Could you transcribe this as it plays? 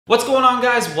What's going on,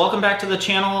 guys? Welcome back to the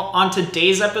channel. On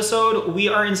today's episode, we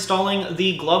are installing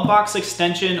the Glovebox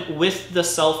extension with the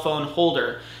cell phone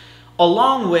holder,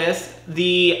 along with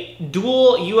the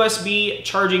dual USB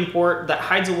charging port that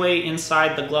hides away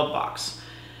inside the Glovebox.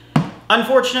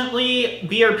 Unfortunately,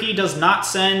 BRP does not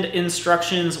send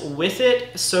instructions with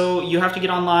it, so you have to get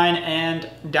online and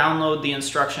download the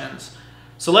instructions.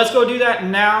 So let's go do that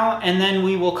now, and then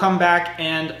we will come back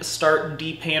and start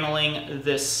depaneling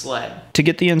this sled. To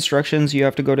get the instructions, you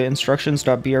have to go to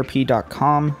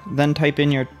instructions.brp.com, then type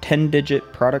in your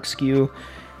 10-digit product SKU.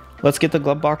 Let's get the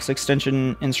Glovebox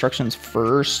extension instructions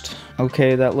first.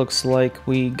 Okay, that looks like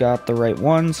we got the right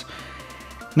ones.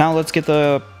 Now let's get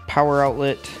the power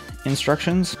outlet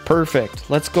instructions. Perfect.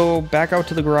 Let's go back out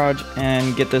to the garage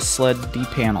and get this sled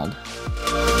depaneled.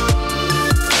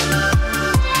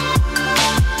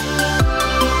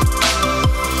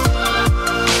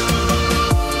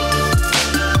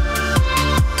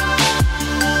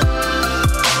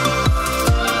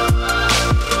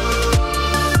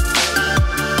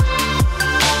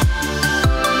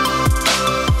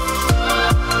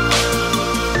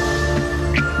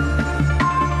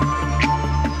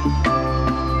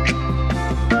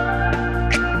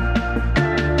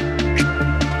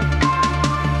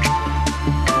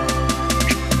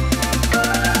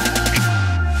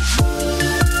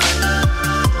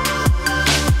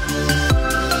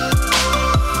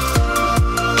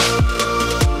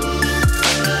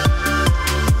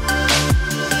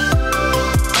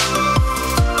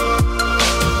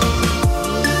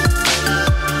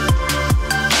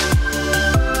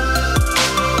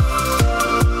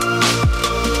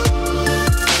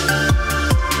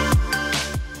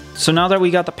 So now that we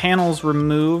got the panels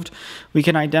removed, we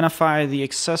can identify the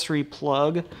accessory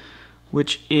plug,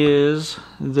 which is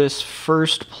this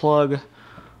first plug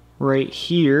right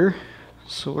here.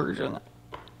 So we're gonna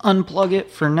unplug it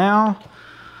for now.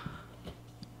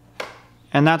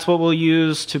 And that's what we'll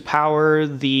use to power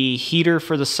the heater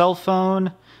for the cell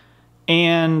phone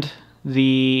and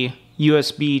the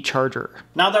USB charger.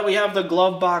 Now that we have the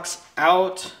Glovebox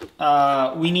out,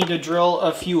 we need to drill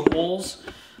a few holes.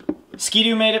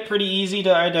 Ski-Doo made it pretty easy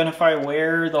to identify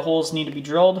where the holes need to be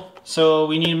drilled. So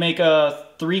we need to make a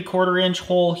 3/4 inch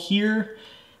hole here.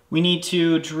 We need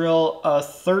to drill a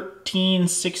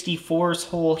 13/64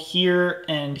 hole here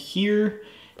and here.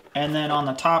 And then on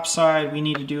the top side, we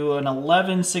need to do an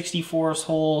 11/64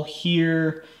 hole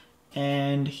here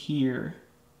and here.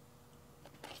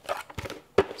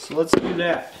 So let's do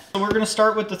that. So we're gonna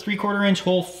start with the 3/4 inch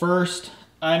hole first.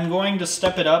 I'm going to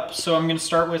step it up, so I'm going to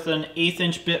start with an 1/8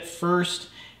 inch bit first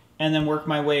and then work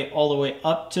my way all the way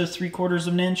up to 3/4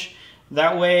 of an inch.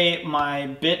 That way my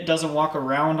bit doesn't walk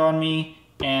around on me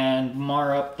and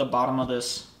mar up the bottom of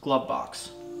this Glovebox.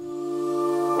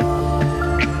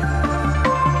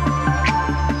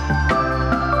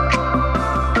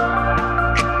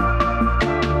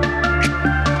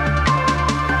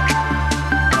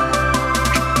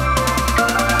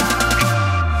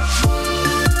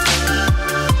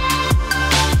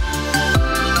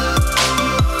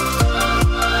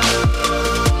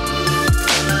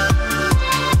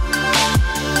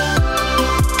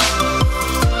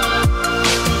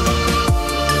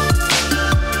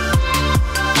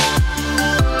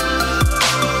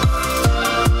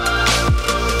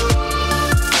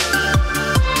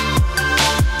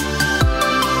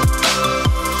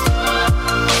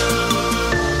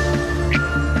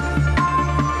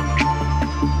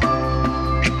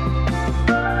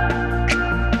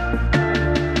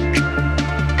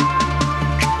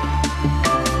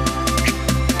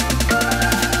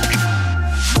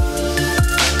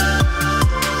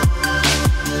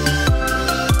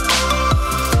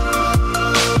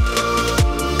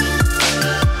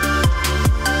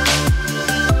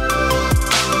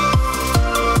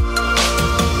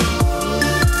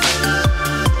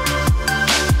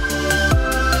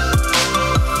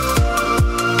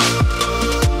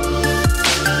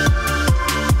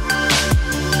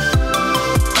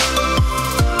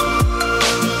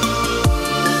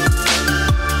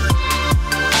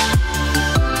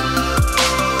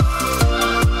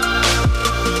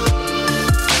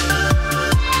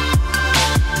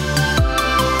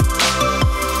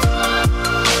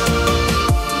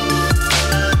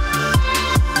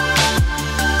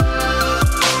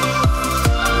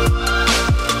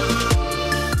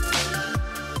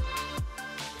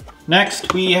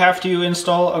 Next, we have to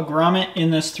install a grommet in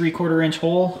this 3/4 inch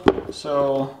hole.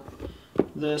 So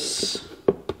this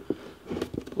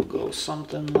will go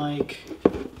something like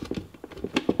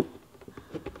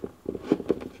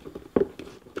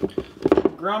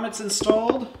grommet's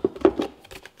installed.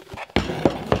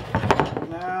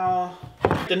 Now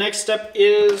the next step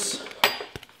is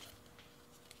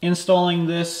installing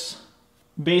this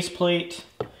base plate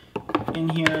in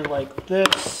here like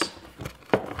this.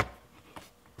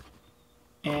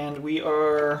 And we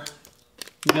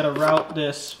gotta route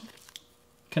this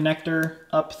connector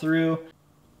up through.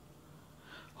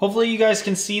 Hopefully you guys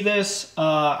can see this.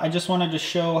 I just wanted to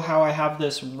show how I have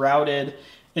this routed.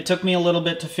 It took me a little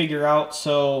bit to figure out,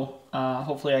 so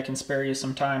hopefully I can spare you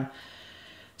some time.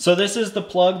 So this is the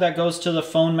plug that goes to the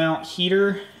phone mount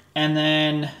heater, and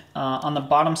then on the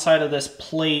bottom side of this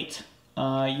plate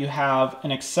you have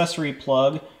an accessory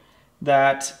plug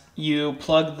that you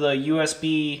plug the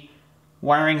USB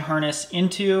wiring harness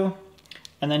into,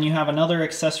 and then you have another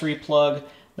accessory plug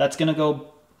that's going to go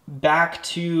back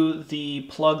to the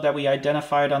plug that we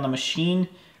identified on the machine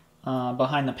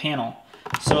behind the panel.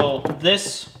 So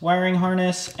this wiring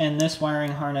harness and this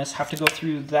wiring harness have to go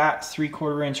through that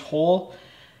 3/4 inch hole.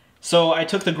 So I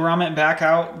took the grommet back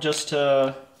out just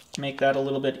to make that a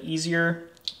little bit easier,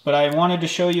 but I wanted to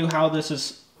show you how this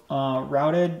is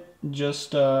routed, just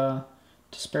to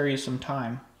spare you some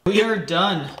time. We are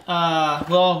done,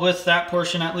 well, with that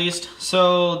portion at least.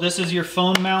 So this is your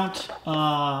phone mount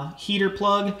heater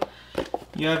plug.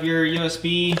 You have your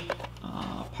USB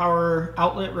power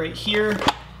outlet right here.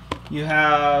 You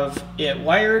have it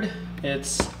wired.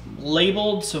 It's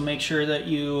labeled, so make sure that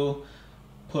you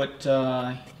put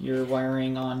your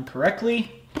wiring on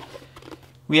correctly.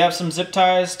 We have some zip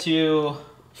ties to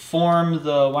form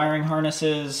the wiring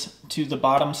harnesses to the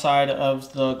bottom side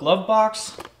of the glove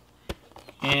box.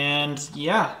 And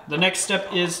yeah, the next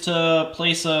step is to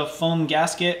place a foam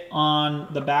gasket on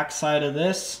the back side of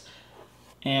this,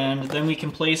 and then we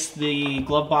can place the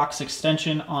glove box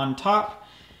extension on top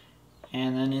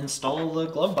and then install the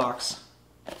glove box.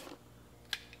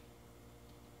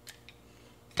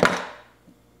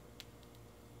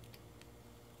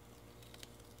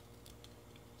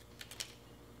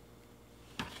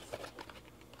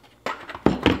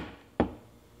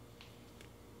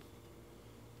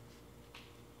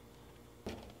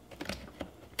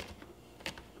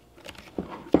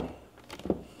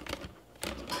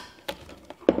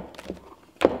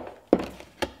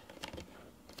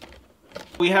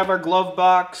 We have our glove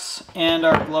box and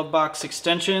our glove box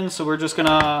extension, so we're just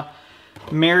gonna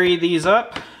marry these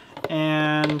up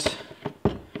and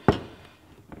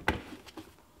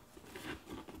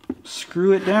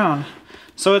screw it down.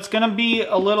 So it's gonna be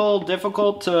a little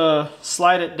difficult to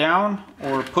slide it down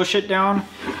or push it down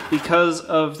because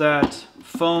of that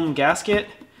foam gasket,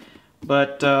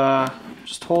 but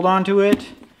just hold on to it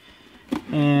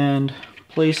and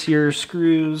place your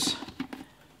screws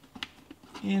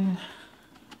in.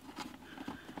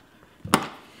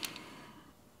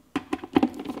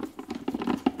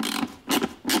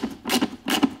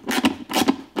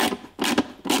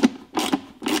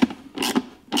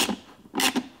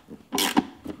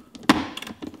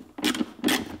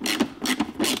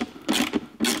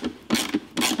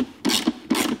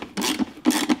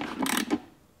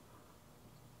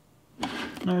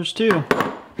 There's two.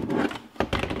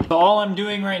 So all I'm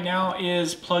doing right now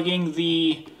is plugging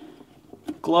the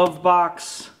glove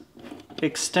box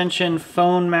extension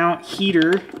phone mount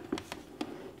heater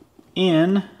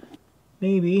in.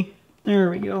 Maybe. There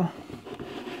we go.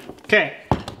 Okay.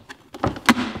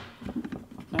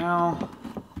 Now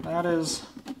that is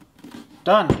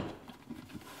done.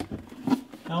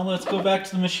 Now let's go back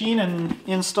to the machine and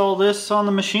install this on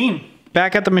the machine.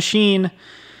 Back at the machine,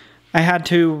 I had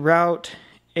to route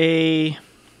a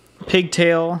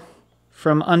pigtail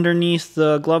from underneath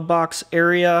the glove box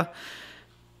area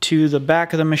to the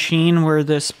back of the machine where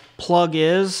this plug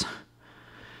is.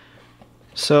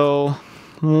 So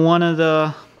one of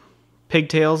the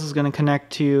pigtails is going to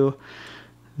connect to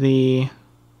the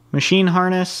machine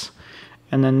harness,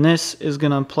 and then this is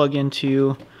going to plug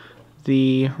into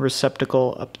the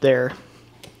receptacle up there.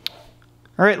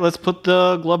 Alright, let's put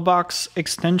the glove box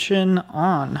extension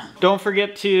on. Don't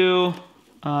forget to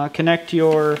connect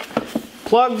your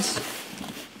plugs.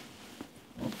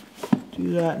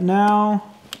 Do that now.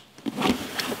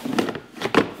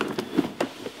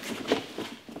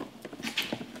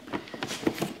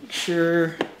 Make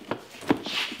sure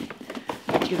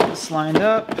get this lined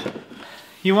up.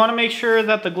 You want to make sure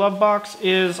that the glove box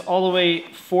is all the way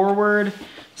forward,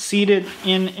 seated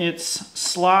in its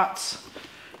slots.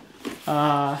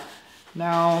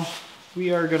 Now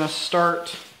we are going to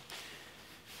start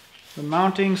the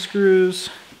mounting screws.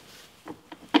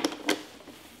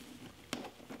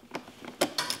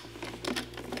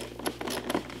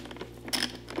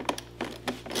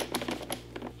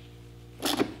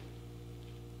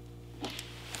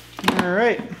 All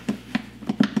right.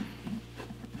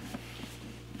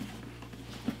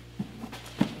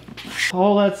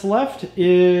 All that's left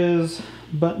is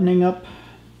buttoning up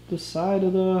the side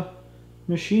of the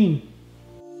machine.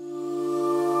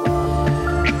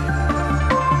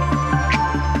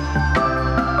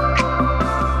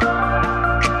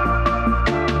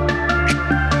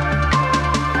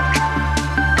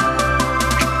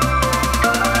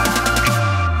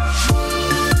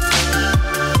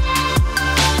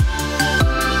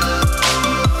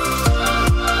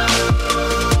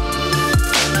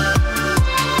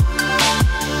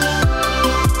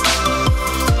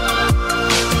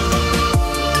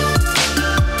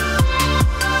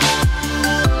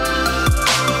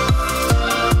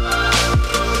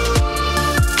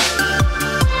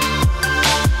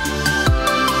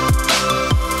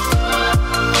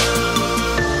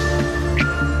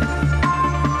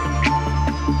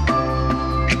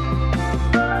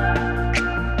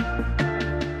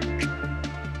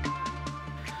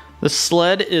 The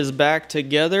sled is back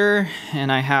together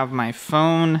and I have my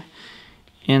phone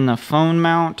in the phone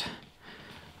mount.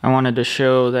 I wanted to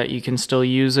show that you can still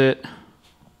use it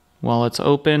while it's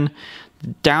open. The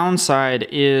downside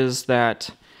is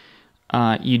that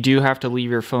you do have to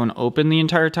leave your phone open the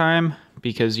entire time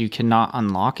because you cannot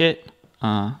unlock it,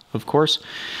 of course.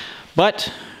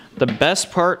 But the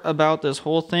best part about this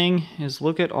whole thing is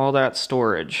look at all that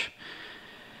storage.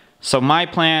 So my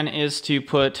plan is to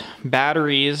put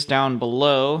batteries down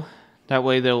below. That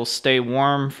way they'll stay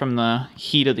warm from the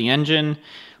heat of the engine.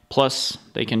 Plus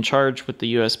they can charge with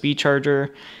the USB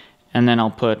charger. And then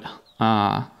I'll put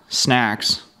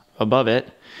snacks above it.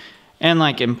 And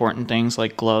like important things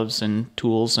like gloves and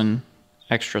tools and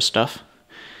extra stuff.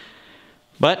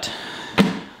 But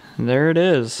there it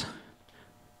is.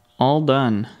 All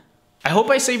done. I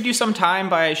hope I saved you some time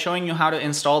by showing you how to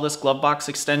install this Glovebox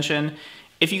extension.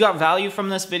 If you got value from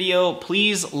this video,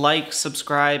 please like,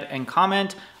 subscribe, and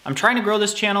comment. I'm trying to grow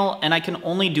this channel and I can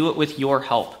only do it with your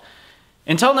help.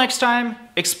 Until next time,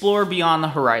 explore beyond the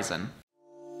horizon.